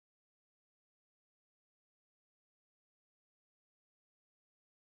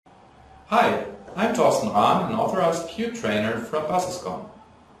Hi, I'm Torsten Rahn, an authorized Qt trainer from basysKom.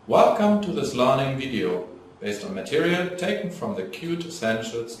 Welcome to this learning video based on material taken from the Qt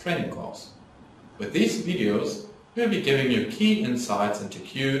Essentials training course. With these videos, we'll be giving you key insights into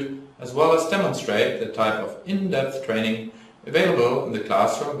Qt as well as demonstrate the type of in-depth training available in the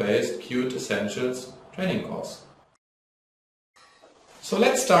classroom-based Qt Essentials training course. So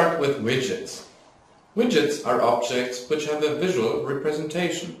let's start with widgets. Widgets are objects which have a visual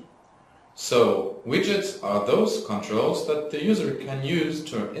representation. So, widgets are those controls that the user can use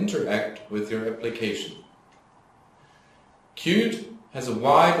to interact with your application. Qt has a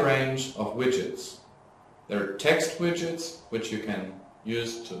wide range of widgets. There are text widgets, which you can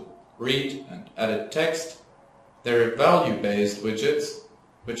use to read and edit text. There are value-based widgets,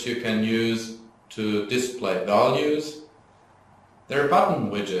 which you can use to display values. There are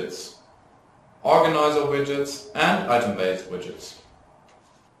button widgets, organizer widgets, and item-based widgets.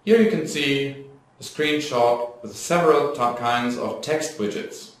 Here you can see a screenshot with several kinds of text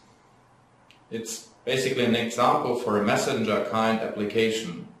widgets. It's basically an example for a messenger kind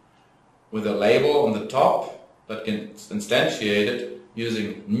application with a label on the top that gets instantiated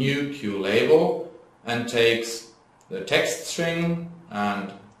using new QLabel and takes the text string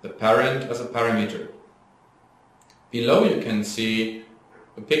and the parent as a parameter. Below you can see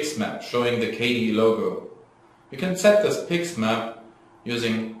a pixmap showing the KDE logo. You can set this pixmap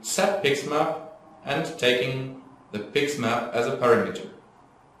using setPixmap and taking the pixmap as a parameter.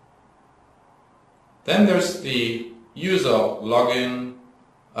 Then there's the user login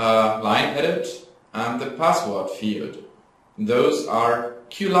line edit and the password field. Those are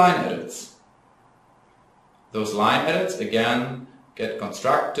QLine edits. Those line edits again get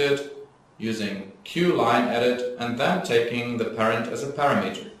constructed using QLine edit and then taking the parent as a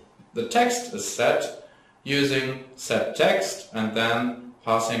parameter. The text is set using setText and then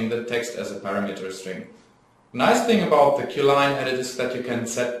passing the text as a parameter string. The nice thing about the QLine edit is that you can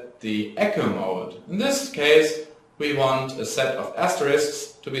set the echo mode. In this case, we want a set of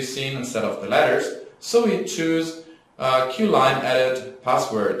asterisks to be seen instead of the letters, so we choose QLine edit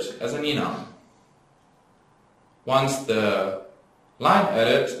password as an enum. Once the line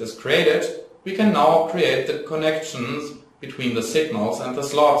edit is created, we can now create the connections between the signals and the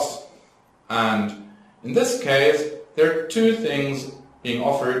slots. And in this case, there are two things being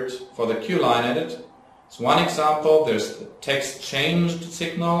offered for the QLine edit. So one example, there's the text changed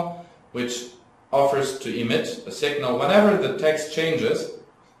signal, which offers to emit a signal whenever the text changes.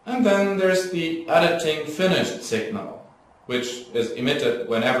 And then there's the editing finished signal, which is emitted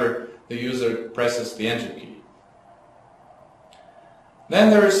whenever the user presses the enter key. Then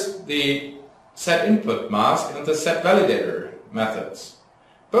there's the setInputMask and the setValidator methods.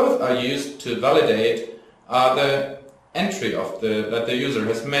 Both are used to validate the entry that the user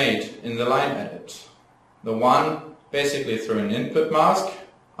has made in the line edit. The one basically through an input mask,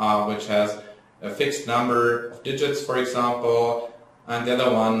 which has a fixed number of digits, for example, and the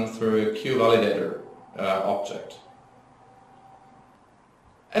other one through a QValidator object.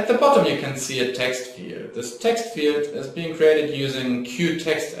 At the bottom you can see a text field. This text field is being created using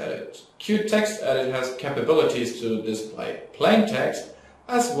QTextEdit. QTextEdit has capabilities to display plain text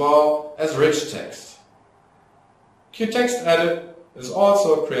as well as rich text. QTextEdit is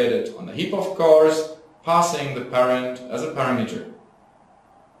also created on a heap, of course, passing the parent as a parameter.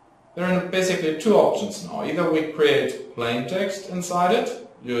 There are basically two options now. Either we create plain text inside it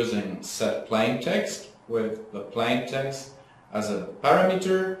using setPlainText with the plain text as a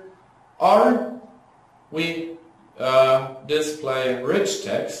parameter, or we display rich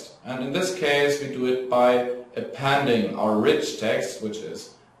text, and in this case we do it by appending our rich text, which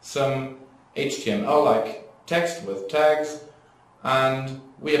is some HTML-like text with tags, and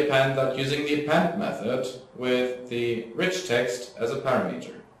we append that using the append method with the rich text as a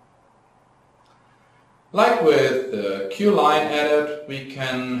parameter. Like with the QLine edit, we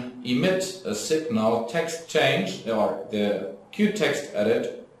can emit a signal text change, or the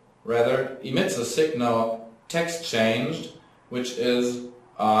QTextEdit rather emits a signal text changed, which is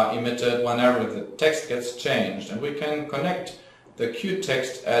emitted whenever the text gets changed, and we can connect the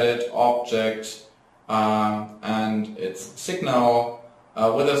QTextEdit object and its signal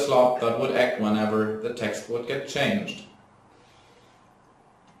with a slot that would act whenever the text would get changed.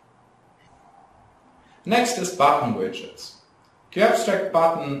 Next is button widgets.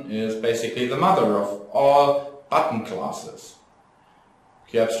 QAbstractButton is basically the mother of all button classes.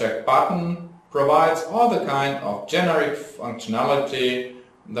 QAbstractButton provides all the kind of generic functionality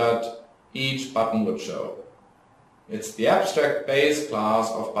that each button would show. It's the abstract base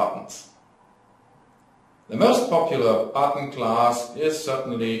class of buttons. The most popular button class is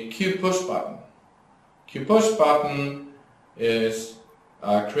certainly QPushButton. QPushButton is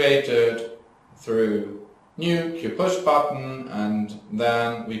created through new QPushButton, and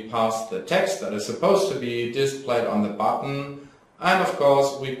then we pass the text that is supposed to be displayed on the button, and of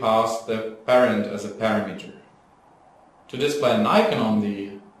course we pass the parent as a parameter. To display an icon on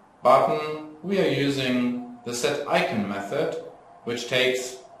the button, we are using the setIcon method, which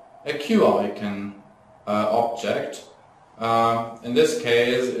takes a QIcon object. In this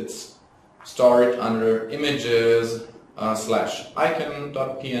case it's stored under images /icon.png,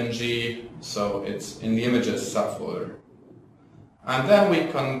 so it's in the images subfolder. And then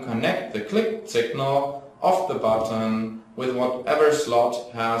we can connect the click signal of the button with whatever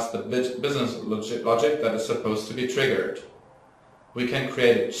slot has the business logic that is supposed to be triggered. We can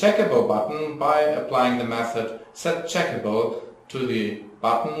create a checkable button by applying the method setCheckable to the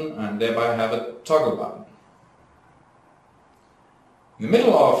button and thereby have a toggle button. In the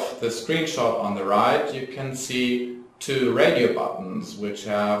middle of the screenshot on the right you can see two radio buttons which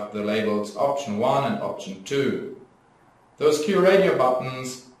have the labels option 1 and option 2. Those Q radio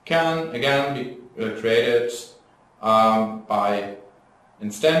buttons can again be created by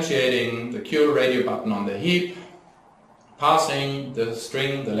instantiating the Q radio button on the heap, passing the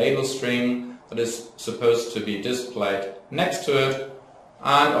string, the label string that is supposed to be displayed next to it,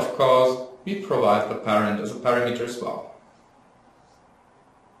 and of course we provide the parent as a parameter as well.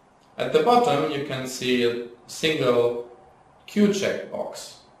 At the bottom you can see a single Q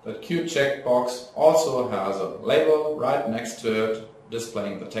checkbox. That Q checkbox also has a label right next to it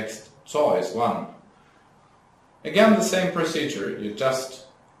displaying the text choice 1. Again the same procedure, you just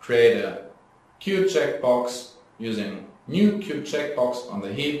create a Q checkbox using new Q checkbox on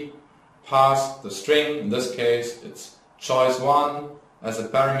the heap, pass the string, in this case it's choice 1 as a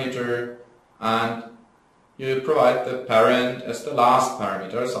parameter, and you provide the parent as the last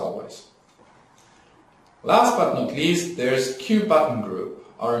parameter as always. Last but not least, there's QButtonGroup,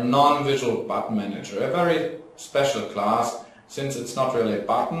 our non-visual button manager, a very special class since it's not really a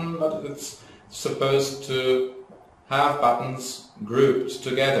button, but it's supposed to have buttons grouped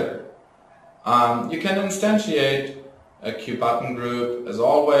together. You can instantiate a QButtonGroup as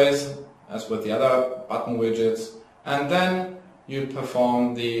always, as with the other button widgets, and then you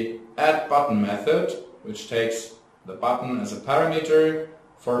perform the addButton method, which takes the button as a parameter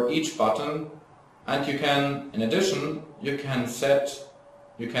for each button, and you can, in addition, you can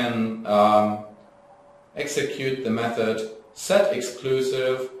execute the method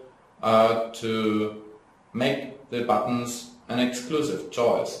setExclusive to make the buttons an exclusive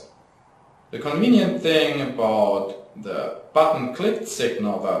choice. The convenient thing about the button clicked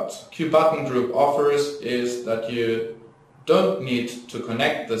signal that QButtonGroup offers is that you don't need to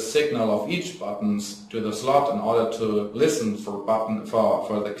connect the signal of each button to the slot in order to listen for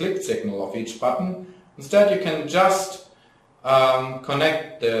the clicked signal of each button. Instead you can just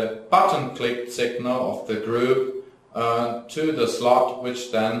connect the button clicked signal of the group to the slot,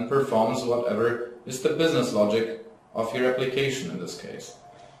 which then performs whatever is the business logic of your application in this case.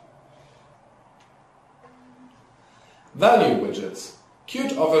 Value widgets.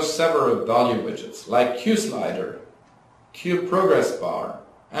 Qt offers several value widgets like QSlider, QProgressBar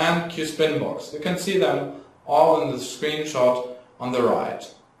and QSpinbox. You can see them all in the screenshot on the right.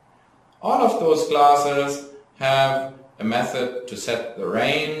 All of those classes have a method to set the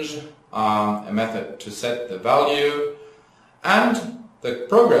range, a method to set the value, and the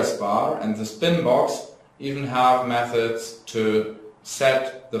ProgressBar and the Spinbox even have methods to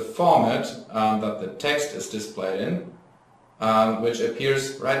set the format that the text is displayed in, which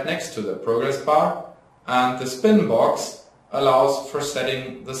appears right next to the ProgressBar, and the Spinbox allows for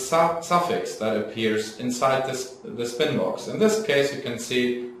setting the suffix that appears inside the Spinbox. In this case you can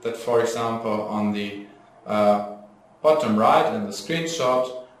see that, for example, on the bottom right in the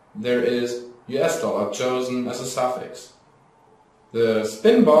screenshot there is US dollar chosen as a suffix. The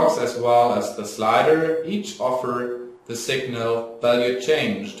Spinbox as well as the slider each offer the signal value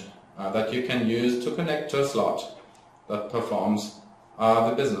changed that you can use to connect to a slot that performs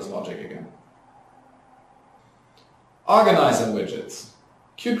the business logic again. Organizer widgets.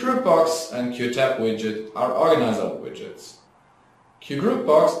 QGroupBox and QTab widget are organizer widgets.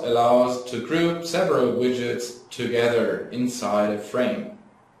 QGroupBox allows to group several widgets together inside a frame.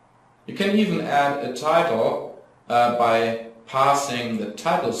 You can even add a title by passing the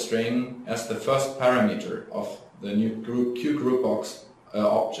title string as the first parameter of the new QGroupBox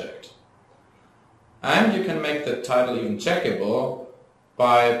object. And you can make the title even checkable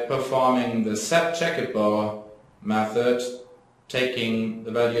by performing the setCheckable method, taking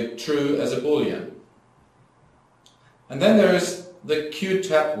the value true as a boolean. And then there is the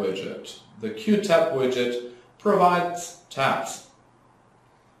QTab widget. The QTab widget provides tabs.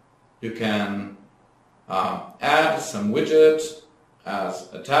 You can add some widget as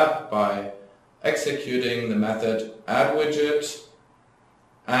a tab by executing the method addWidget,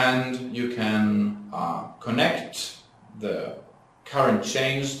 and you can connect the current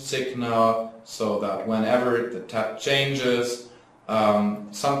changed signal so that whenever the tab changes,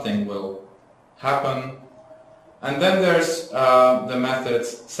 something will happen. And then there's the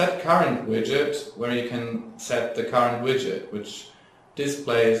methods setCurrentWidget, where you can set the current widget, which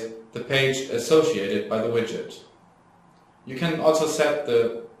displays the page associated by the widget. You can also set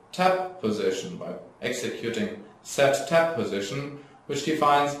the tab position by executing setTabPosition, which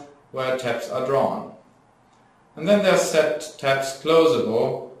defines where tabs are drawn. And then there's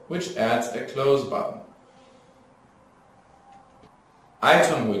setTabsClosable, which adds a close button.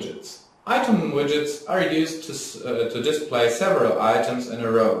 Item widgets. Item widgets are used to display several items in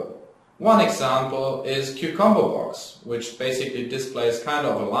a row. One example is QComboBox, which basically displays kind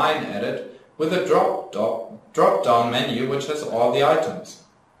of a line edit with a drop-down menu which has all the items.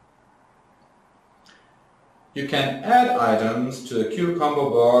 You can add items to the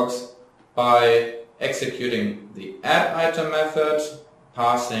QComboBox by executing the addItem method,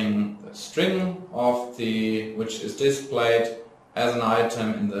 passing the string of which is displayed as an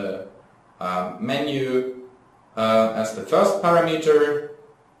item in the menu as the first parameter,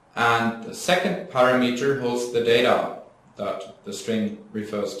 and the second parameter holds the data that the string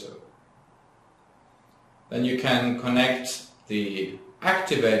refers to. Then you can connect the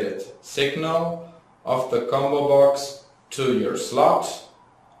activated signal of the combo box to your slot,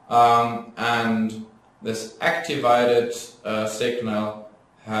 and this activated signal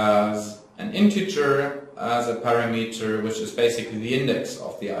has an integer as a parameter, which is basically the index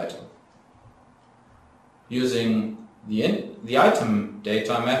of the item. Using the item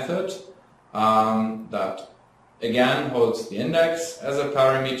data method that again holds the index as a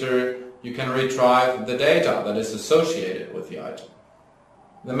parameter, you can retrieve the data that is associated with the item.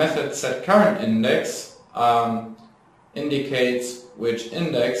 The method setCurrentIndex indicates which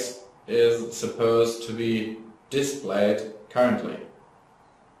index is supposed to be displayed currently.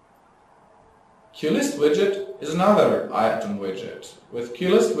 QListWidget is another item widget. With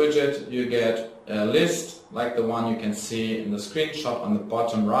QListWidget you get a list like the one you can see in the screenshot on the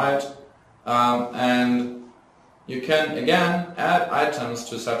bottom right, and you can again add items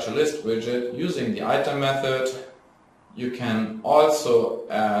to such a list widget using the item method. You can also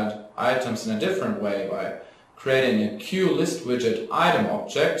add items in a different way by creating a QListWidget item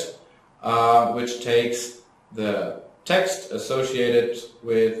object, which takes the text associated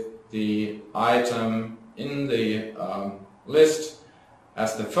with the item in the list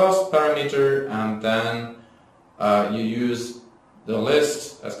as the first parameter, and then you use the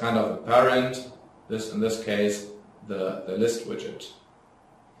list as kind of a parent, in this case the list widget.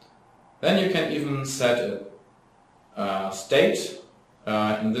 Then you can even set a state.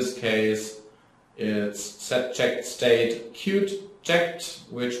 In this case it's setCheckedState QChecked,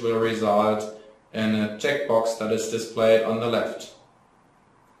 which will result in a checkbox that is displayed on the left.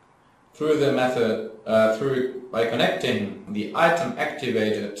 Through the method, by connecting the item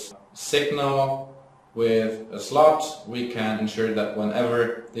activated signal with a slot, we can ensure that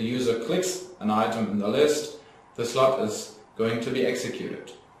whenever the user clicks an item in the list, the slot is going to be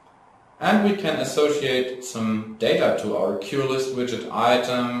executed. And we can associate some data to our QListWidget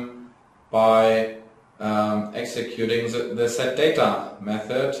item by executing the setData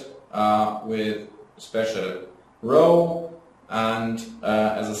method with special row and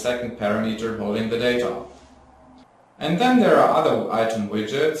as a second parameter holding the data. And then there are other item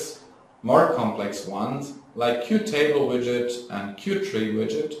widgets, more complex ones, like QTableWidget and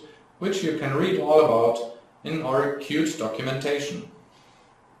QTreeWidget, which you can read all about in our Qt documentation.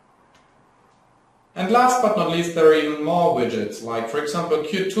 And last but not least, there are even more widgets, like for example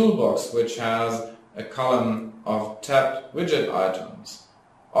QToolbox, which has a column of tabbed widget items,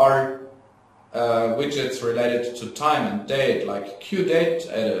 or widgets related to time and date, like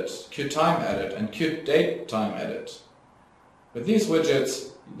QDateEdit, QTimeEdit and QDateTimeEdit. With these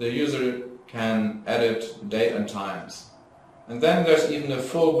widgets the user can edit date and times. And then there's even a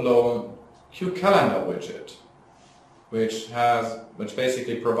full-blown QCalendar widget, which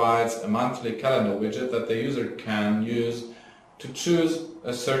basically provides a monthly calendar widget that the user can use to choose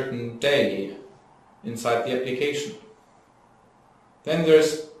a certain day inside the application. Then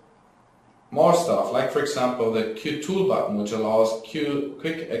there's more stuff, like for example the QToolButton, which allows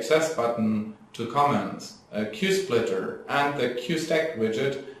quick access button to comments, a QSplitter, and the QStack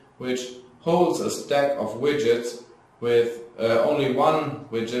widget, which holds a stack of widgets with only one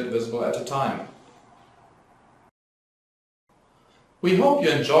widget visible at a time. We hope you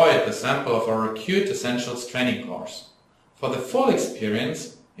enjoyed the sample of our Qt Essentials training course. For the full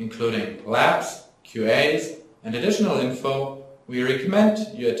experience, including labs, QAs and additional info, we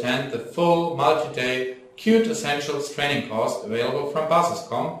recommend you attend the full multi-day Qt Essentials training course available from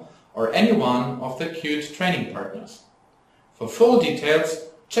basysKom or any one of the Qt training partners. For full details,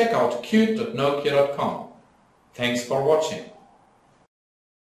 check out qt.nokia.com. Thanks for watching.